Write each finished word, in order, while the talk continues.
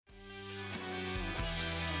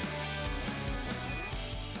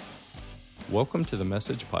Welcome to the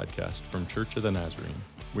Message Podcast from Church of the Nazarene.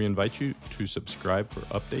 We invite you to subscribe for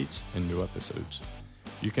updates and new episodes.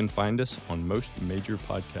 You can find us on most major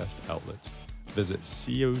podcast outlets. Visit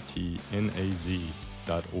cotnaz.org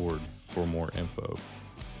for more info.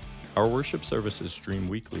 Our worship services stream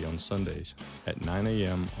weekly on Sundays at 9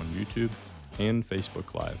 a.m. on YouTube and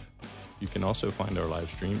Facebook Live. You can also find our live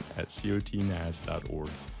stream at cotnaz.org.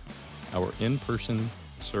 Our in-person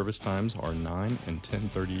service times are 9 and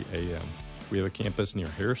 10:30 a.m. We have a campus near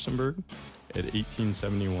Harrisonburg at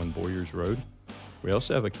 1871 Boyers Road. We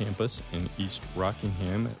also have a campus in East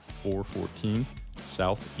Rockingham at 414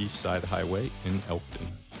 South East Side Highway in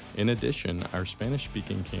Elkton. In addition, our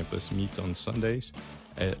Spanish-speaking campus meets on Sundays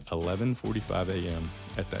at 11:45 a.m.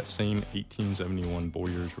 at that same 1871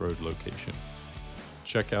 Boyers Road location.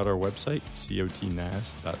 Check out our website,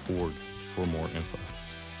 cotnaz.org, for more info.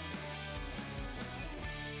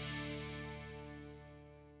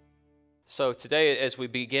 So today, as we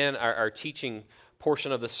begin our teaching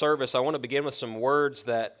portion of the service, I want to begin with some words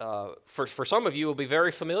that for some of you will be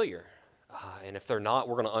very familiar. And if they're not,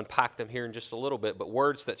 we're going to unpack them here in just a little bit. But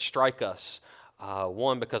words that strike us,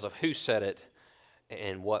 one, because of who said it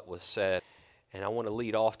and what was said. And I want to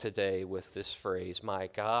lead off today with this phrase, my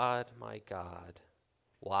God,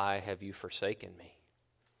 why have you forsaken me?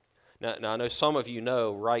 Now I know some of you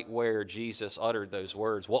know right where Jesus uttered those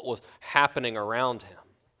words, what was happening around him.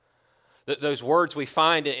 Those words we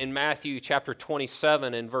find in Matthew chapter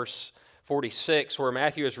 27 and verse 46, where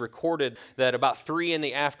Matthew has recorded that about 3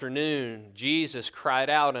 p.m, Jesus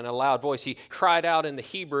cried out in a loud voice. He cried out in the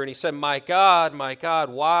Hebrew and he said, my God,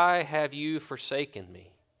 why have you forsaken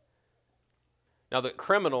me? Now the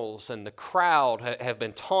criminals and the crowd have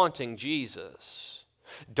been taunting Jesus.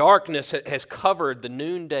 Darkness has covered the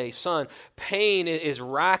noonday sun. Pain is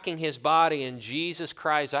racking his body, and Jesus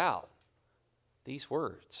cries out these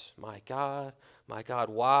words, my God,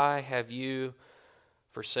 why have you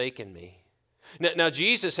forsaken me? Now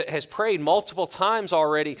Jesus has prayed multiple times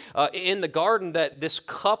already in the garden that this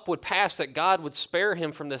cup would pass, that God would spare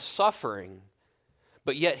him from this suffering.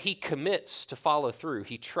 But yet he commits to follow through.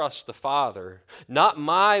 He trusts the Father. Not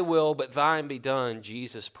my will, but thine be done,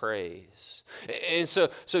 Jesus prays. And so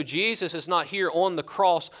Jesus is not here on the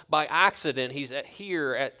cross by accident. He's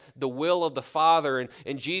here at the will of the Father,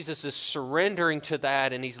 and Jesus is surrendering to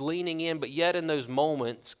that, and he's leaning in. But yet in those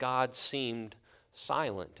moments, God seemed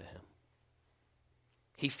silent to him.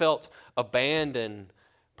 He felt abandoned,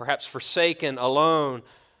 perhaps forsaken, alone.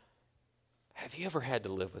 Have you ever had to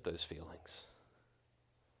live with those feelings?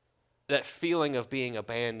 That feeling of being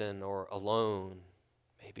abandoned or alone,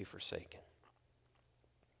 maybe forsaken.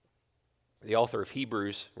 The author of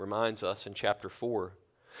Hebrews reminds us in chapter 4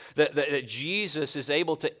 that Jesus is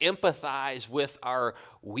able to empathize with our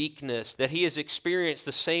weakness, that he has experienced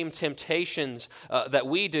the same temptations that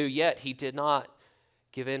we do, yet he did not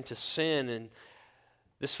give in to sin. And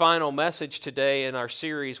this final message today in our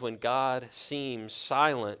series, When God Seems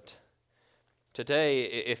Silent, today,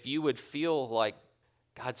 if you would feel like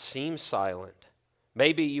God seems silent,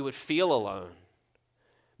 maybe you would feel alone,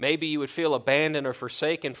 maybe you would feel abandoned or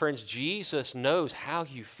forsaken, friends, Jesus knows how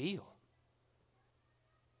you feel.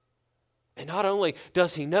 And not only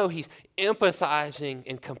does he know, he's empathizing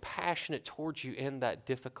and compassionate towards you in that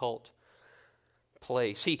difficult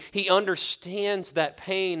place. He understands that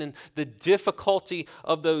pain and the difficulty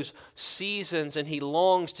of those seasons, and he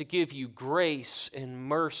longs to give you grace and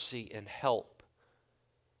mercy and help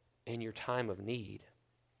in your time of need.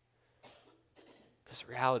 Because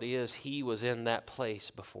the reality is, he was in that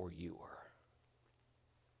place before you were.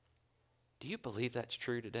 Do you believe that's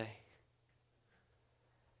true today?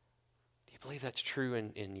 Do you believe that's true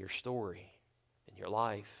in your story, in your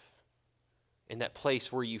life? In that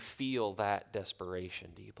place where you feel that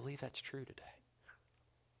desperation, do you believe that's true today?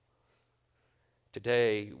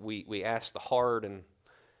 Today, we ask the hard and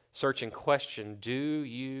searching question, do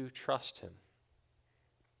you trust him?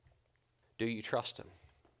 Do you trust him?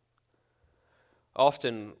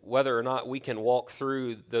 Often, whether or not we can walk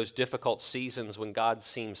through those difficult seasons when God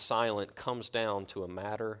seems silent comes down to a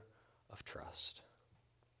matter of trust.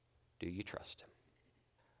 Do you trust him?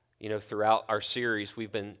 You know, throughout our series,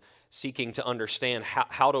 we've been seeking to understand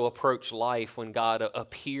how to approach life when God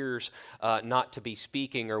appears not to be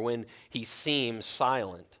speaking or when he seems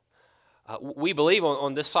silent. We believe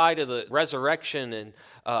on this side of the resurrection and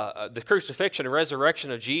the crucifixion and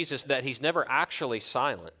resurrection of Jesus that he's never actually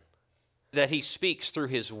silent. That he speaks through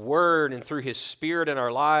his word and through his spirit in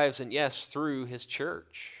our lives, and yes, through his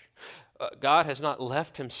church. God has not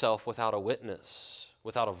left himself without a witness,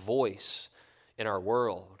 without a voice in our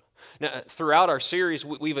world. Now, throughout our series,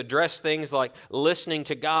 we've addressed things like listening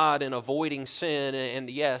to God and avoiding sin, and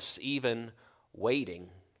yes, even waiting.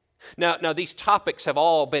 Now, these topics have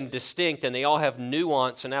all been distinct, and they all have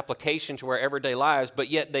nuance and application to our everyday lives, but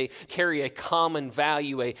yet they carry a common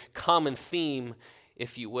value, a common theme,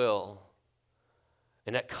 if you will.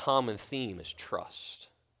 And that common theme is trust.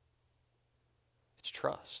 It's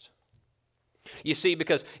trust. You see,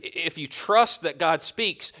 because if you trust that God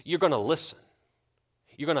speaks, you're going to listen.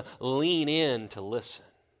 You're going to lean in to listen.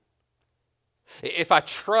 If I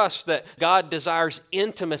trust that God desires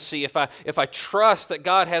intimacy, if I trust that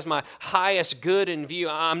God has my highest good in view,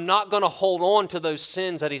 I'm not going to hold on to those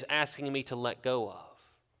sins that He's asking me to let go of.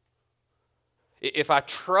 If I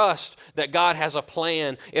trust that God has a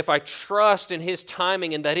plan, if I trust in His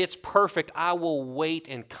timing and that it's perfect, I will wait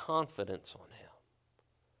in confidence on Him.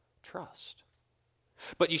 Trust.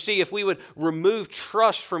 But you see, if we would remove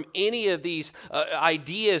trust from any of these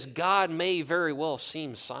ideas, God may very well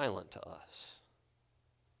seem silent to us.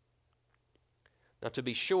 Now, to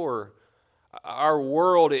be sure, our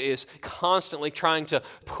world is constantly trying to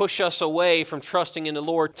push us away from trusting in the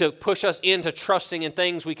Lord, to push us into trusting in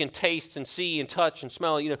things we can taste and see and touch and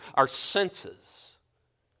smell, our senses.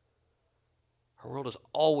 Our world is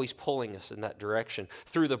always pulling us in that direction.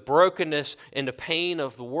 Through the brokenness and the pain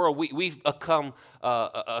of the world, we've become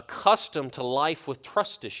accustomed to life with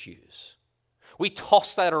trust issues. We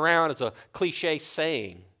toss that around as a cliche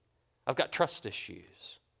saying, I've got trust issues.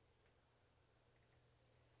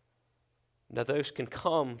 Now, those can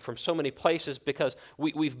come from so many places because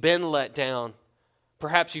we've been let down.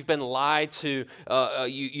 Perhaps you've been lied to,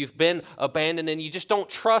 you've been abandoned, and you just don't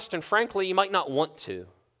trust, and frankly, you might not want to.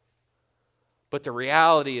 But the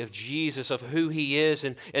reality of Jesus, of who He is,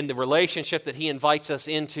 and the relationship that He invites us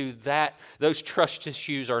into, those trust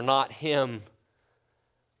issues are not Him.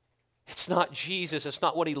 It's not Jesus. It's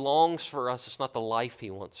not what He longs for us. It's not the life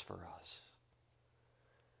He wants for us.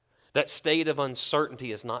 That state of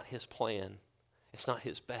uncertainty is not His plan. It's not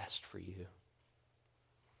His best for you.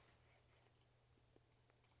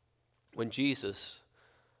 When Jesus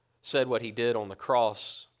said what He did on the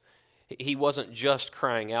cross, He wasn't just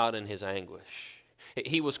crying out in His anguish.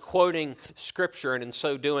 He was quoting Scripture, and in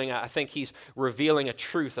so doing, I think He's revealing a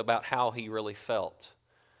truth about how He really felt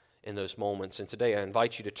in those moments. And today I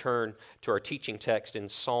invite you to turn to our teaching text in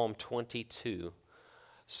Psalm 22.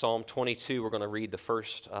 Psalm 22, we're going to read the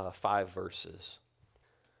first 5 verses.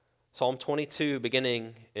 Psalm 22,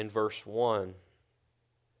 beginning in verse 1.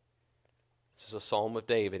 This is a psalm of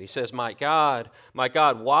David. He says, my God,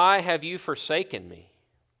 why have you forsaken me?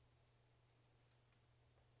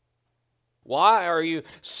 Why are you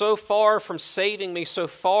so far from saving me, so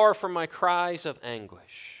far from my cries of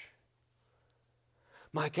anguish?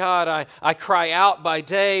 My God, I cry out by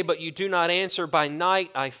day, but you do not answer. By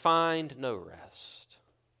night I find no rest.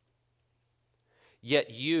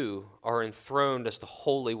 Yet you are enthroned as the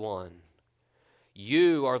Holy One.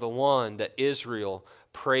 You are the one that Israel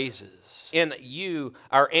praises. In you,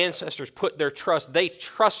 our ancestors put their trust. They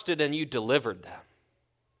trusted and you delivered them.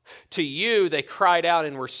 To you, they cried out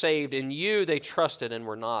and were saved. In you, they trusted and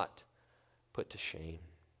were not put to shame.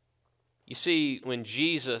 You see, when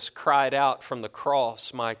Jesus cried out from the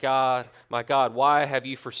cross, my God, why have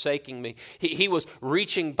you forsaken me? He was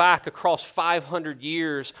reaching back across 500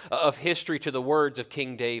 years of history to the words of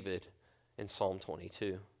King David in Psalm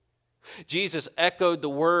 22. Jesus echoed the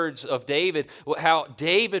words of David, how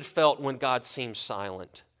David felt when God seemed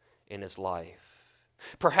silent in his life.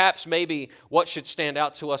 Perhaps maybe what should stand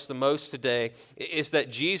out to us the most today is that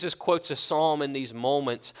Jesus quotes a psalm in these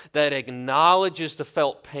moments that acknowledges the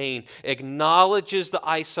felt pain, acknowledges the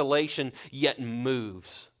isolation, yet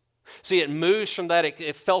moves. See, it moves from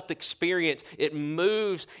that felt experience. It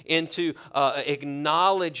moves into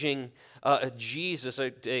acknowledging Jesus,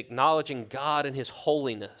 acknowledging God and His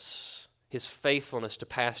holiness, His faithfulness to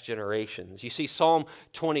past generations. You see, Psalm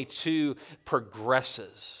 22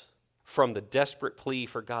 progresses from the desperate plea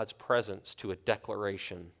for God's presence to a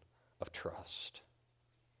declaration of trust.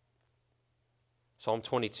 Psalm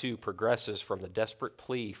 22 progresses from the desperate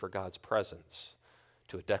plea for God's presence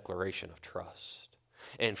to a declaration of trust.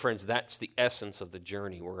 And friends, that's the essence of the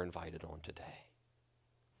journey we're invited on today.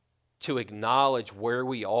 To acknowledge where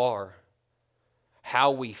we are,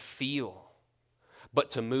 how we feel,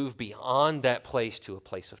 but to move beyond that place to a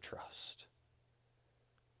place of trust.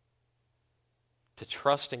 To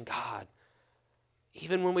trust in God,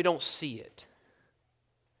 even when we don't see it,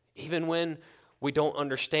 even when we don't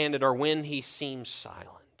understand it, or when He seems silent.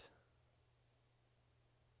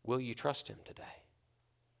 Will you trust Him today?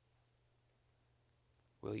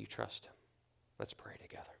 Will you trust Him? Let's pray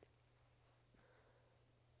together.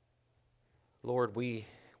 Lord, we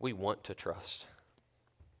want to trust.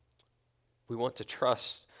 We want to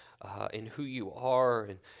trust in who you are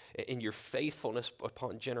and in your faithfulness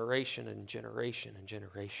upon generation and generation and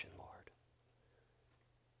generation, Lord.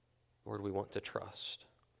 Lord, we want to trust.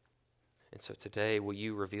 And so today, will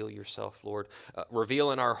you reveal yourself, Lord?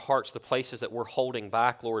 Reveal in our hearts the places that we're holding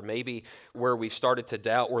back, Lord, maybe where we've started to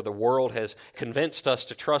doubt, where the world has convinced us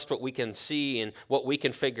to trust what we can see and what we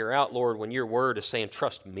can figure out, Lord, when your word is saying,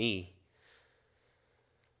 trust me.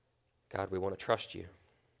 God, we want to trust you.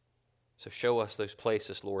 So show us those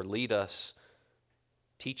places, Lord. Lead us.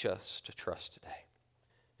 Teach us to trust today.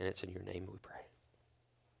 And it's in your name we pray.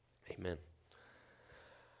 Amen.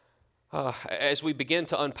 As we begin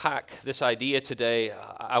to unpack this idea today,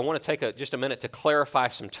 I want to take just a minute to clarify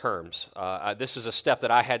some terms. This is a step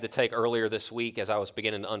that I had to take earlier this week as I was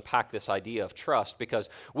beginning to unpack this idea of trust, because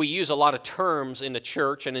we use a lot of terms in the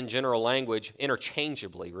church and in general language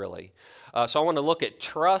interchangeably, really. So I want to look at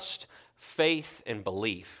trust, faith, and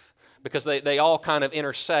belief, because they all kind of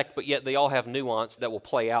intersect, but yet they all have nuance that will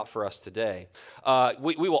play out for us today.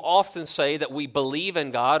 We will often say that we believe in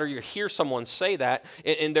God, or you hear someone say that,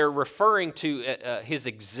 and they're referring to his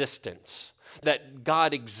existence, that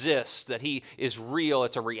God exists, that he is real,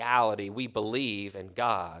 it's a reality. We believe in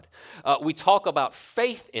God. We talk about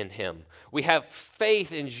faith in him. We have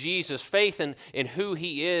faith in Jesus, faith in who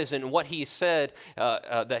he is and what he said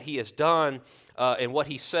that he has done, and what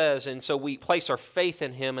he says, and so we place our faith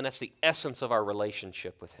in him, and that's the essence of our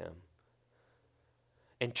relationship with him.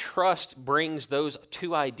 And trust brings those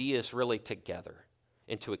two ideas really together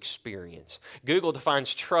into experience. Google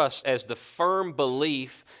defines trust as the firm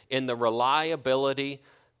belief in the reliability,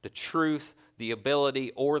 the truth, the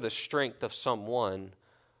ability, or the strength of someone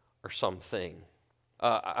or something.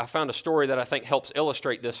 I found a story that I think helps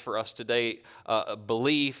illustrate this for us today,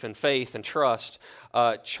 belief and faith and trust.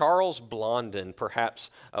 Charles Blondin perhaps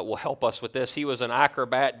will help us with this. He was an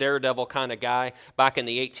acrobat, daredevil kind of guy back in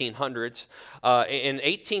the 1800s. In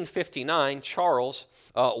 1859, Charles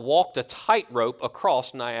walked a tightrope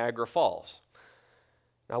across Niagara Falls.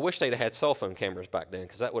 Now, I wish they'd have had cell phone cameras back then,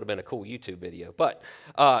 because that would have been a cool YouTube video. But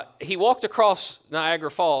he walked across Niagara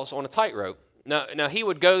Falls on a tightrope. Now he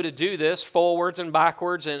would go to do this forwards and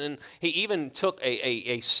backwards, and he even took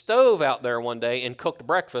a stove out there one day and cooked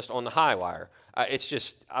breakfast on the high wire. It's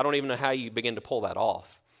just, I don't even know how you begin to pull that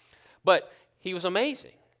off. But he was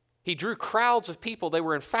amazing. He drew crowds of people. They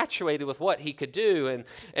were infatuated with what he could do.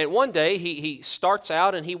 And one day he starts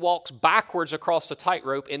out and he walks backwards across the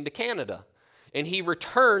tightrope into Canada. And he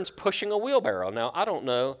returns pushing a wheelbarrow. Now, I don't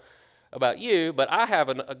know about you, but I have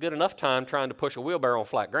a good enough time trying to push a wheelbarrow on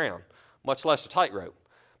flat ground, much less a tightrope.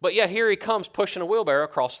 But yet here he comes pushing a wheelbarrow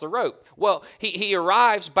across the rope. Well, he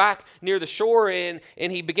arrives back near the shore and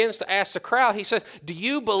he begins to ask the crowd, he says, do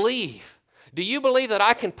you believe that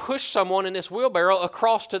I can push someone in this wheelbarrow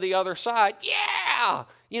across to the other side? Yeah!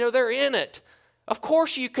 They're in it. Of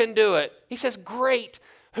course you can do it. He says, great.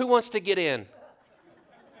 Who wants to get in?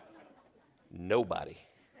 Nobody.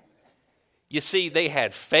 You see, they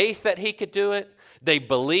had faith that he could do it. They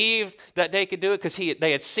believed that they could do it because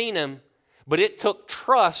they had seen him. But it took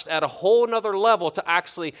trust at a whole nother level to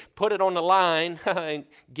actually put it on the line and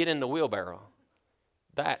get in the wheelbarrow.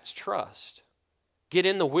 That's trust. Get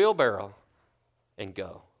in the wheelbarrow and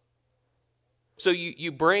go. So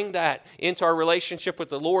you bring that into our relationship with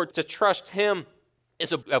the Lord. To trust him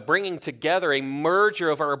is a bringing together, a merger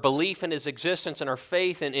of our belief in his existence and our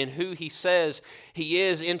faith in who he says he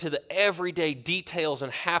is into the everyday details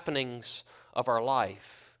and happenings of our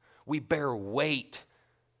life. We bear weight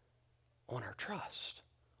on our trust,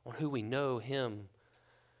 on who we know him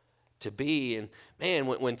to be. And man,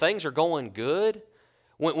 when things are going good,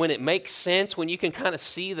 when it makes sense, when you can kind of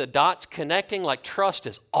see the dots connecting, like trust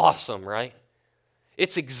is awesome, right?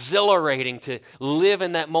 It's exhilarating to live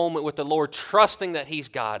in that moment with the Lord, trusting that he's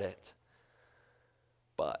got it.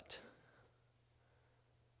 But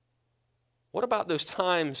what about those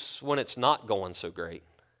times when it's not going so great?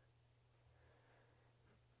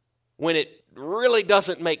 When it really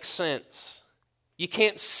doesn't make sense. You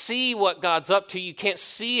can't see what God's up to. You can't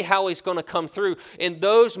see how he's going to come through. In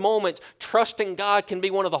those moments, trusting God can be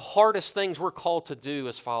one of the hardest things we're called to do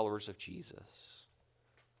as followers of Jesus.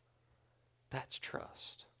 That's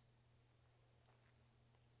trust.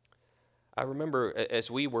 I remember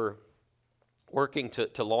as we were working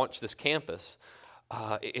to launch this campus,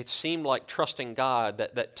 it seemed like trusting God,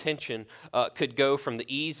 that tension could go from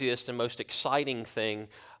the easiest and most exciting thing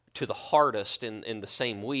to the hardest in the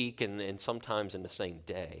same week and sometimes in the same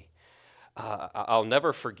day. I'll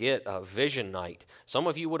never forget Vision Night. Some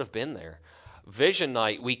of you would have been there. Vision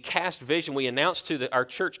Night. We cast vision. We announced to our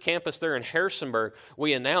church campus there in Harrisonburg,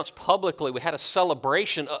 we announced publicly, we had a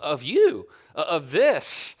celebration of you, of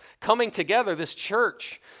this, coming together, this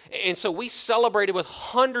church. And so we celebrated with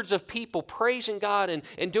hundreds of people praising God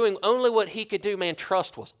and doing only what He could do. Man,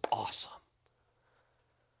 trust was awesome.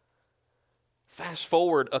 Fast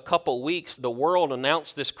forward a couple weeks, the world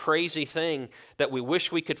announced this crazy thing that we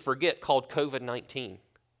wish we could forget called COVID-19.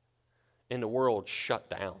 And the world shut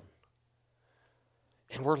down.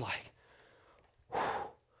 And we're like, whew.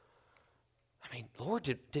 I mean, Lord,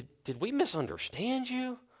 did we misunderstand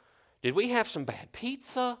you? Did we have some bad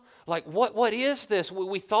pizza? Like, what is this?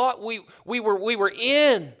 We thought we were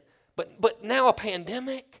in, but now a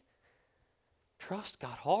pandemic? Trust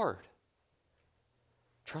got hard.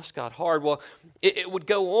 Trust got hard. Well, it would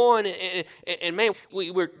go on, and man,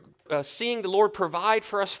 we were seeing the Lord provide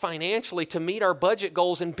for us financially to meet our budget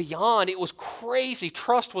goals and beyond. It was crazy.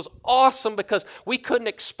 Trust was awesome because we couldn't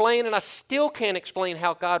explain, and I still can't explain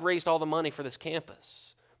how God raised all the money for this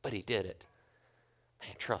campus. But He did it.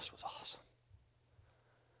 Man, trust was awesome.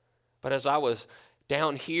 But as I was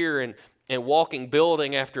down here and walking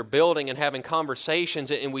building after building and having conversations,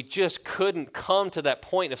 and we just couldn't come to that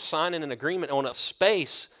point of signing an agreement on a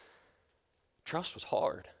space, trust was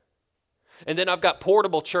hard. And then I've got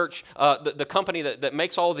Portable Church, the company that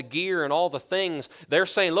makes all the gear and all the things. They're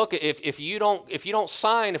saying, look, if you don't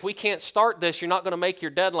sign, if we can't start this, you're not going to make your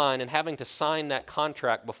deadline. And having to sign that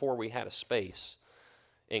contract before we had a space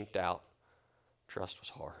inked out, trust was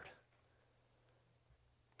hard.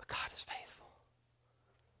 But God is faithful.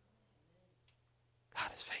 God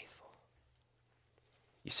is faithful.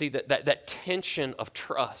 You see, that tension of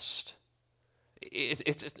trust,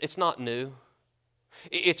 it's not new.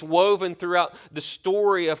 It's woven throughout the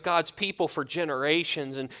story of God's people for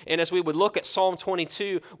generations. And as we would look at Psalm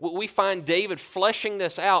 22, we find David fleshing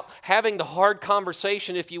this out, having the hard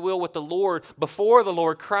conversation, if you will, with the Lord, before the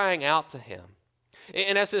Lord, crying out to Him.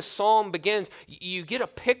 And as this psalm begins, you get a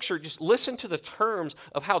picture, just listen to the terms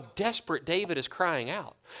of how desperate David is crying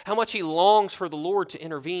out, how much he longs for the Lord to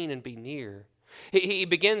intervene and be near. He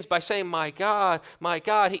begins by saying, my God, my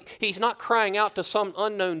God. He's not crying out to some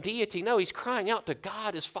unknown deity. No, he's crying out to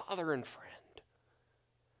God, his Father and friend.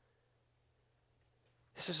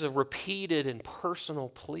 This is a repeated and personal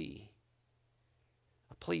plea,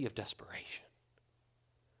 a plea of desperation.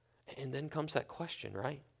 And then comes that question,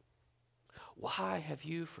 right? Why have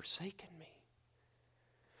you forsaken me?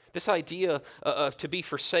 This idea of to be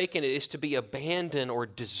forsaken is to be abandoned or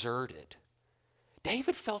deserted.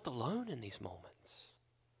 David felt alone in these moments.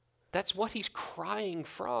 That's what he's crying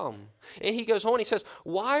from. And he goes on, he says,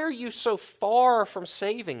 why are you so far from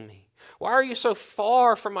saving me? Why are you so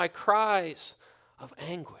far from my cries of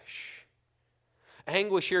anguish?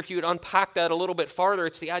 Anguish here, if you would unpack that a little bit farther,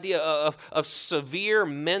 it's the idea of severe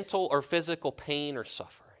mental or physical pain or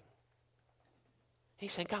suffering.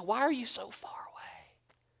 He's saying, God, why are you so far away?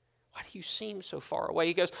 Why do you seem so far away?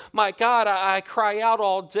 He goes, my God, I cry out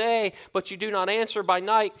all day, but you do not answer. By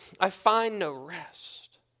night, I find no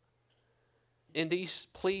rest. In these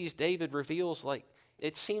pleas, David reveals,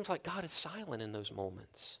 it seems like God is silent in those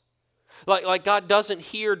moments. Like God doesn't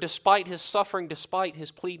hear despite his suffering, despite his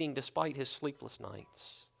pleading, despite his sleepless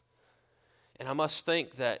nights. And I must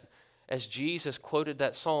think that as Jesus quoted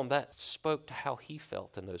that psalm, that spoke to how he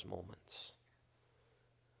felt in those moments.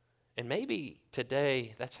 And maybe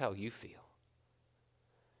today, that's how you feel.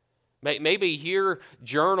 Maybe your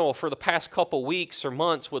journal for the past couple weeks or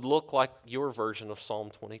months would look like your version of Psalm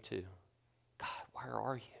 22. God, where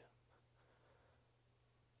are you?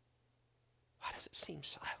 Why does it seem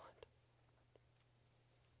silent?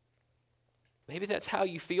 Maybe that's how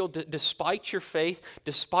you feel despite your faith,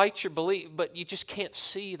 despite your belief, but you just can't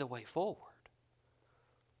see the way forward.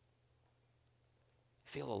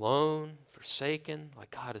 Feel alone, forsaken,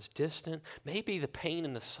 like God is distant. Maybe the pain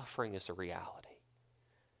and the suffering is a reality.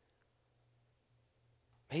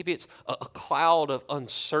 Maybe it's a cloud of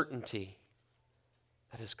uncertainty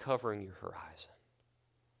that is covering your horizon.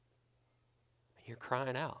 And you're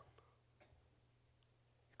crying out.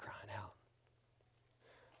 You're crying out.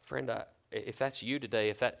 Friend, if that's you today,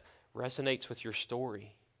 if that resonates with your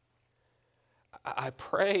story, I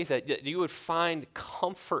pray that you would find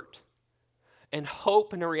comfort and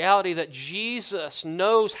hope in the reality that Jesus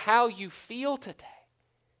knows how you feel today.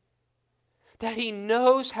 That He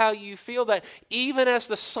knows how you feel, that even as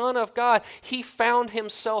the Son of God, He found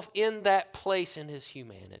Himself in that place in His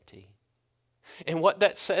humanity. And what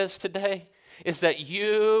that says today is that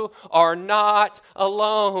you are not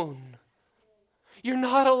alone. You're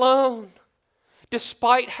not alone.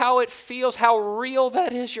 Despite how it feels, how real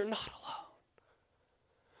that is, you're not alone.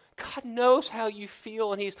 God knows how you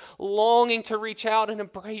feel, and He's longing to reach out and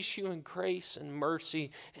embrace you in grace and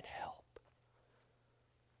mercy and help.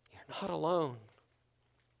 You're not alone.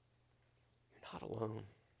 You're not alone.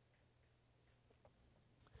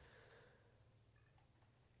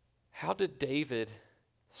 How did David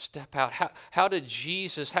step out? How did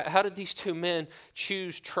Jesus, how did these two men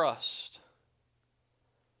choose trust?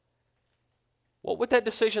 What would that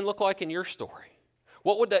decision look like in your story?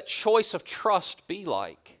 What would that choice of trust be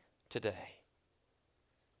like today?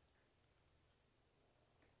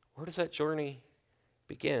 Where does that journey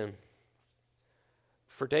begin?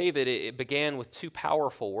 For David, it began with two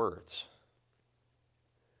powerful words.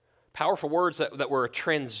 Powerful words that were a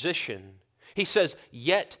transition. He says,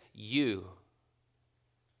 "Yet you.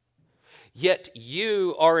 Yet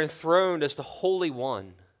you are enthroned as the Holy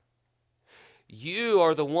One. You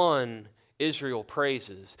are the one Israel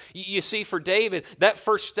praises." You see, for David, that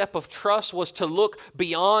first step of trust was to look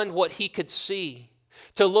beyond what he could see,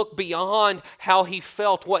 to look beyond how he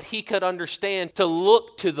felt, what he could understand, to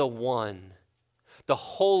look to the One, the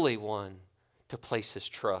Holy One, to place his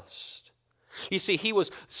trust. You see, he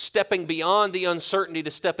was stepping beyond the uncertainty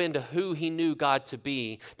to step into who he knew God to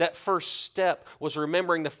be. That first step was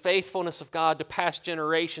remembering the faithfulness of God to past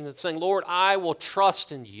generations and saying, "Lord, I will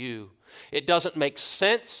trust in you. It doesn't make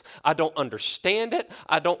sense. I don't understand it.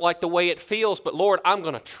 I don't like the way it feels, but Lord, I'm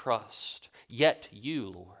going to trust. Yet you,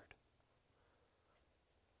 Lord."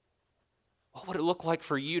 What would it look like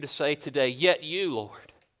for you to say today, "Yet you,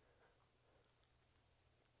 Lord.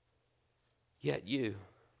 Yet you"?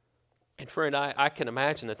 And friend, I can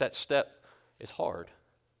imagine that step is hard,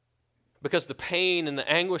 because the pain and the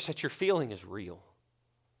anguish that you're feeling is real.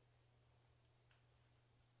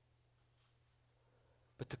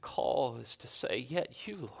 But the call is to say, "Yet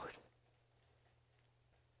you, Lord."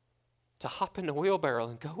 To hop in the wheelbarrow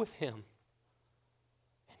and go with Him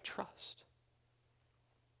and trust.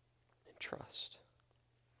 And trust.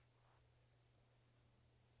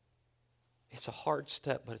 It's a hard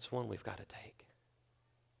step, but it's one we've got to take.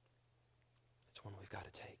 It's one we've got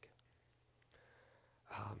to take.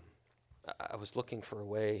 I was looking for a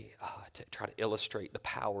way to try to illustrate the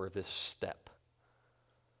power of this step,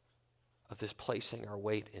 of this placing our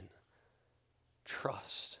weight in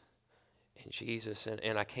trust in Jesus.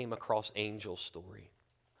 And I came across Angel's story,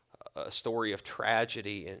 a story of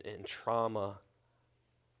tragedy and trauma,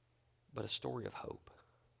 but a story of hope,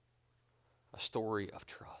 a story of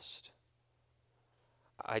trust.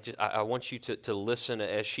 I want you to listen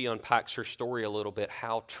as she unpacks her story a little bit,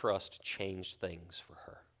 how trust changed things for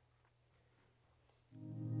her.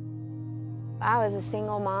 I was a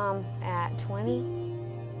single mom at 20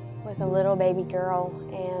 with a little baby girl,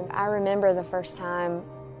 and I remember the first time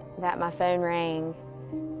that my phone rang.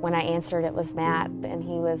 When I answered, it was Matt, and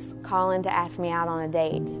he was calling to ask me out on a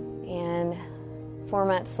date. And 4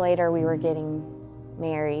 months later, we were getting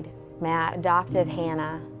married. Matt adopted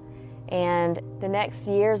Hannah, and the next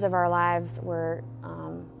years of our lives were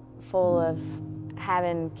full of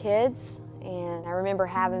having kids. And I remember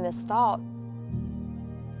having this thought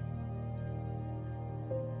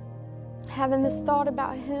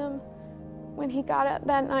about him when he got up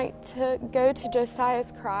that night to go to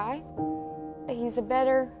Josiah's cry. He's a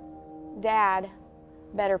better dad,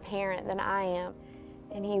 better parent than I am.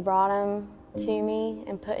 And he brought him to me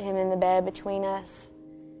and put him in the bed between us.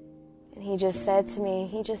 And he just said to me,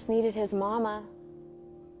 he just needed his mama.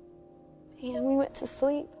 And we went to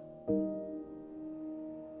sleep.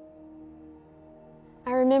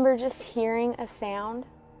 I remember just hearing a sound,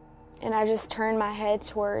 and I just turned my head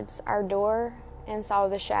towards our door and saw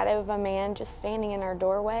the shadow of a man just standing in our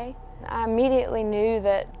doorway. I immediately knew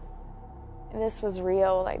that this was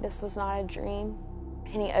real, like this was not a dream.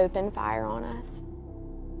 And he opened fire on us.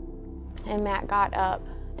 And Matt got up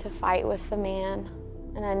to fight with the man,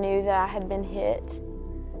 and I knew that I had been hit.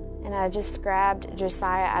 And I just grabbed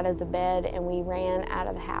Josiah out of the bed, and we ran out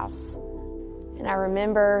of the house. And I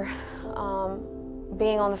remember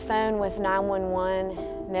being on the phone with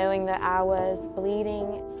 911, knowing that I was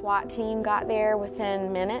bleeding. SWAT team got there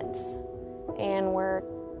within minutes and were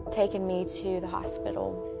taking me to the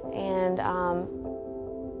hospital. And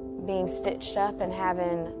being stitched up and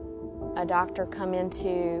having a doctor come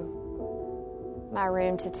into my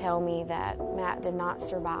room to tell me that Matt did not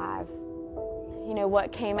survive. You know,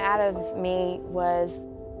 what came out of me was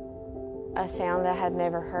a sound that I had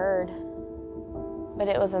never heard, but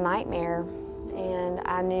it was a nightmare, and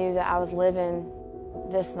I knew that I was living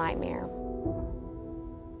this nightmare.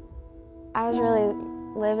 I was really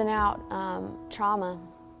living out trauma.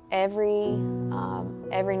 Every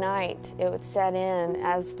night it would set in.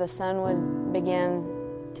 As the sun would begin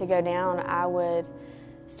to go down, I would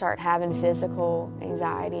start having physical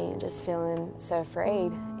anxiety and just feeling so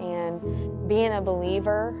afraid. And being a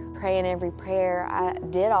believer, praying every prayer, I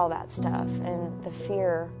did all that stuff, and the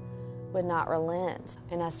fear would not relent.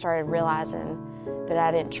 And I started realizing that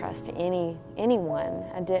I didn't trust anyone.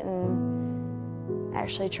 I didn't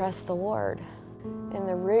actually trust the Lord. And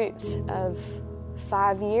the root of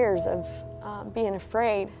 5 years of being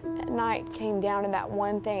afraid at night came down to that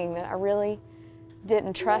one thing, that I really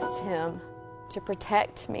didn't trust Him to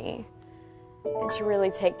protect me and to really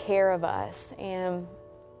take care of us. And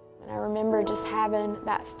I remember just having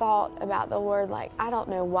that thought about the Lord, like, I don't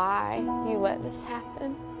know why you let this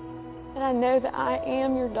happen, but I know that I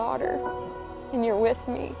am your daughter and you're with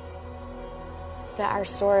me, that our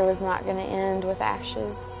story was not going to end with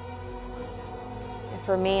ashes. And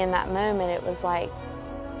for me in that moment, it was like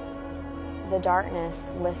the darkness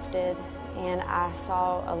lifted and I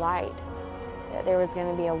saw a light, that there was going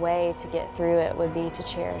to be a way to get through it, would be to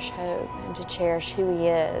cherish hope and to cherish who He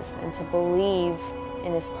is and to believe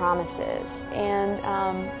in His promises. And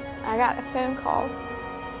I got a phone call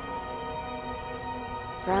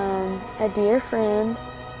from a dear friend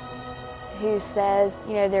who said,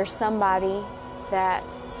 you know, there's somebody that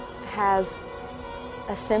has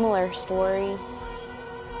a similar story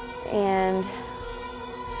and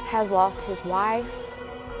has lost his wife,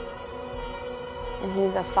 and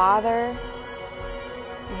he's a father,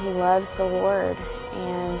 and he loves the Lord,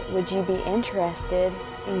 and would you be interested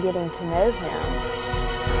in getting to know Him?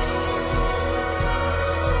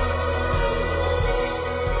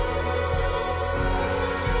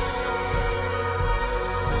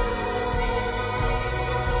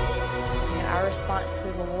 Our response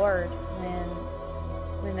to the Lord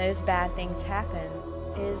when those bad things happen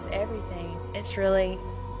is everything. It's really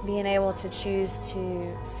being able to choose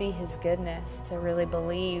to see His goodness, to really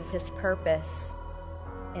believe His purpose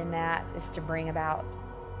in that is to bring about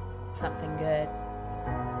something good.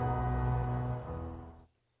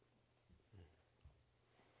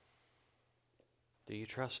 Do you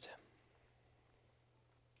trust Him?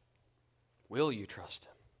 Will you trust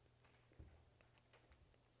Him?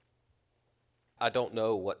 I don't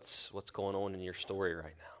know what's going on in your story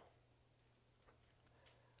right now,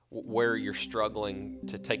 where you're struggling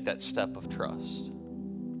to take that step of trust.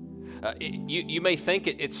 You may think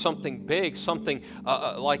it's something big, something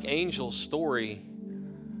like Angel's story.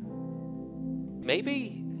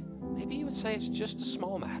 Maybe you would say it's just a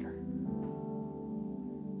small matter.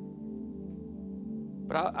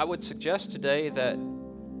 But I would suggest today that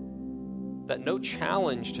no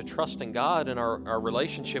challenge to trusting God and our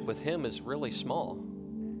relationship with Him is really small.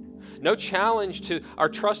 No challenge to our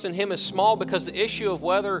trust in Him is small, because the issue of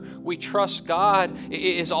whether we trust God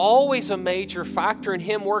is always a major factor in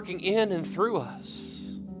Him working in and through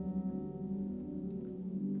us.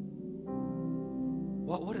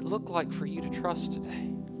 What would it look like for you to trust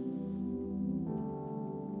today?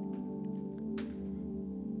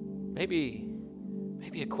 Maybe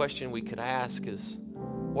a question we could ask is,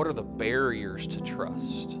 what are the barriers to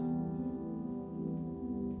trust?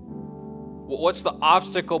 What's the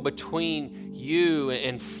obstacle between you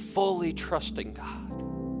and fully trusting God?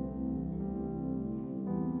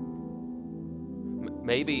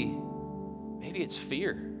 Maybe it's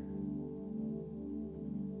fear.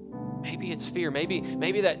 Maybe it's fear.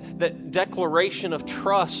 Maybe that declaration of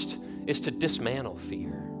trust is to dismantle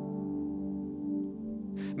fear.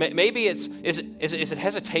 Maybe is it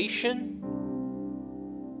hesitation?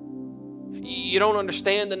 You don't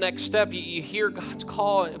understand the next step. You hear God's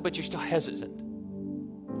call, but you're still hesitant.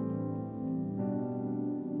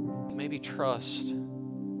 Maybe trust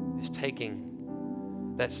is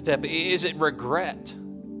taking that step. Is it regret?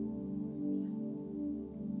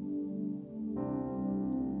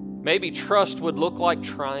 Maybe trust would look like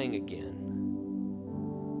trying again,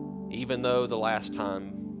 even though the last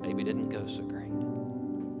time maybe didn't go so great.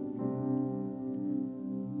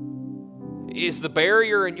 Is the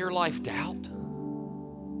barrier in your life doubt?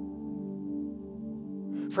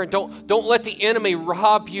 Friend, don't let the enemy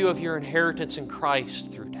rob you of your inheritance in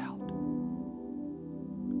Christ through doubt.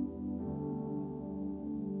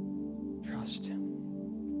 Trust Him.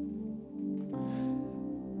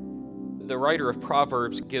 The writer of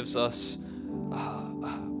Proverbs gives us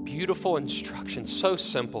beautiful instruction, so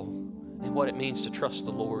simple, in what it means to trust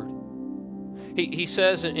the Lord. He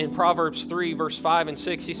says in Proverbs 3, verse 5 and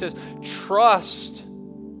 6, he says, Trust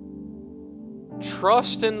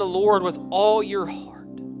in the Lord with all your heart,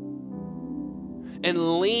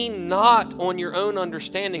 and lean not on your own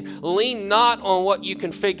understanding. Lean not on what you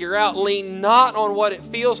can figure out. Lean not on what it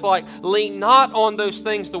feels like. Lean not on those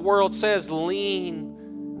things the world says. Lean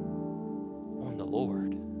on the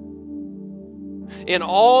Lord. In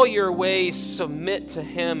all your ways, submit to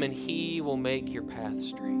Him, and He will make your path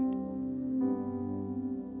straight.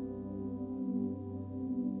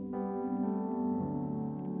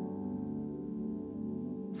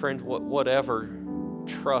 Friend, whatever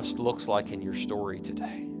trust looks like in your story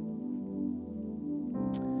today,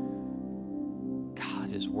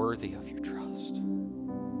 God is worthy of your trust.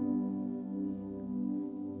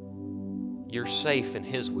 You're safe in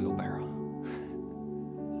His wheelbarrow.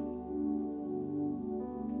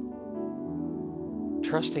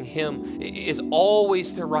 Trusting Him is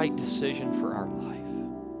always the right decision for our life.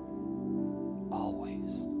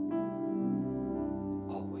 Always.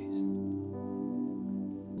 Always.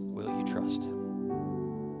 Will you trust Him?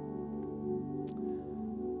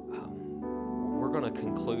 We're going to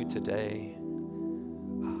conclude today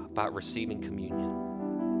by receiving communion.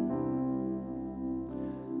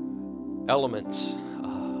 Elements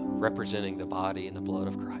representing the body and the blood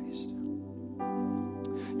of Christ.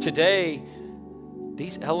 Today,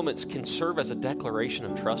 these elements can serve as a declaration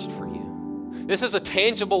of trust for you. This is a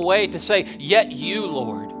tangible way to say, yet you,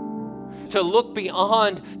 Lord. To look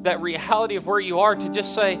beyond that reality of where you are, to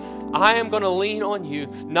just say, I am going to lean on you,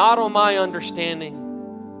 not on my understanding.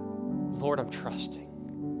 Lord, I'm trusting.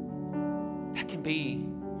 That can be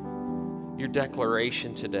your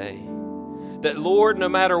declaration today. That, Lord, no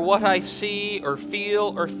matter what I see or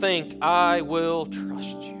feel or think, I will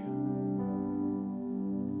trust you.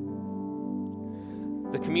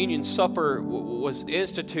 The communion supper was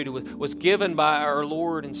instituted, was given by our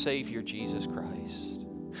Lord and Savior, Jesus Christ.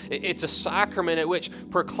 It's a sacrament at which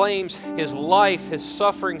proclaims His life, His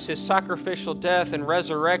sufferings, His sacrificial death and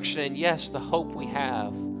resurrection, and yes, the hope we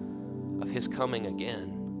have of His coming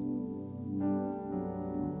again.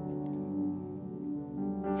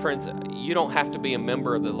 Friends, you don't have to be a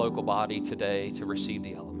member of the local body today to receive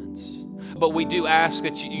the elements. But we do ask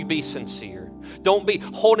that you be sincere. Don't be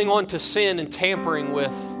holding on to sin and tampering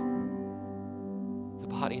with the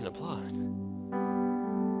body and the blood.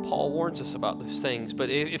 Paul warns us about those things.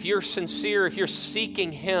 But if you're sincere, if you're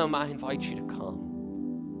seeking Him, I invite you to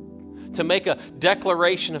come. To make a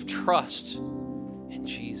declaration of trust in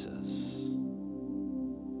Jesus.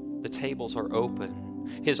 The tables are open.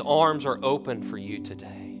 His arms are open for you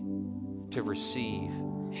today to receive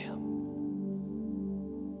Him.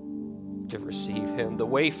 To receive Him. The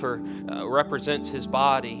wafer represents His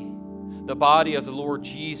body, the body of the Lord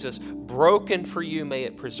Jesus, broken for you. May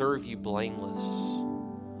it preserve you blameless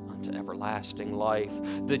unto everlasting life.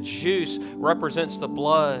 The juice represents the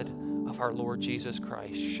blood of our Lord Jesus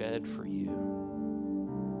Christ shed for you.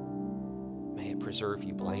 May it preserve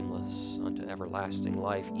you blameless unto everlasting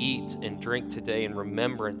life. Eat and drink today in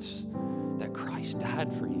remembrance that Christ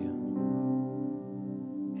died for you.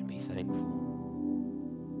 And be thankful.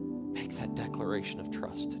 Make that declaration of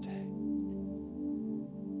trust today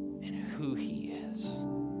in who He is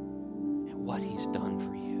and what He's done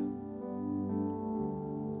for you.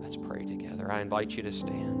 Let's pray together. I invite you to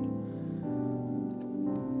stand.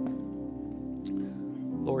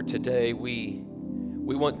 Lord, today we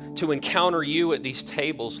want to encounter you at these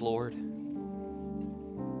tables, Lord.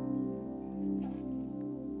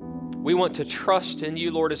 We want to trust in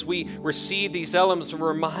you, Lord, as we receive these elements.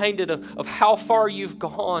 We're reminded of how far you've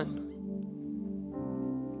gone,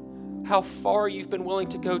 how far you've been willing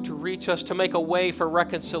to go to reach us, to make a way for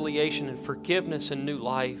reconciliation and forgiveness and new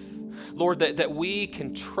life. Lord, that we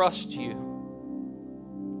can trust you.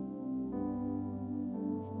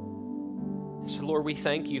 So, Lord, we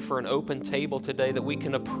thank you for an open table today that we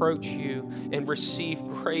can approach you and receive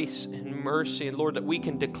grace and mercy. And, Lord, that we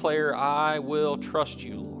can declare, I will trust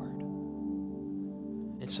you, Lord.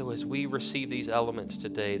 And so as we receive these elements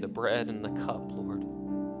today, the bread and the cup, Lord,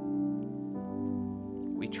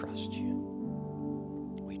 we trust you.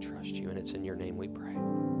 We trust you, and it's in your name we pray.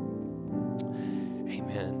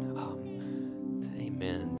 Amen.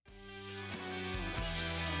 Amen.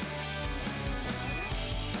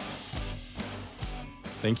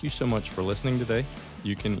 Thank you so much for listening today.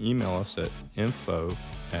 You can email us at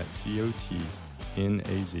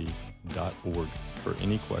info@cotnaz.org for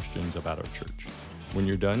any questions about our church. When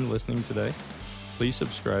you're done listening today, please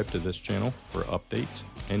subscribe to this channel for updates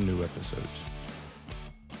and new episodes.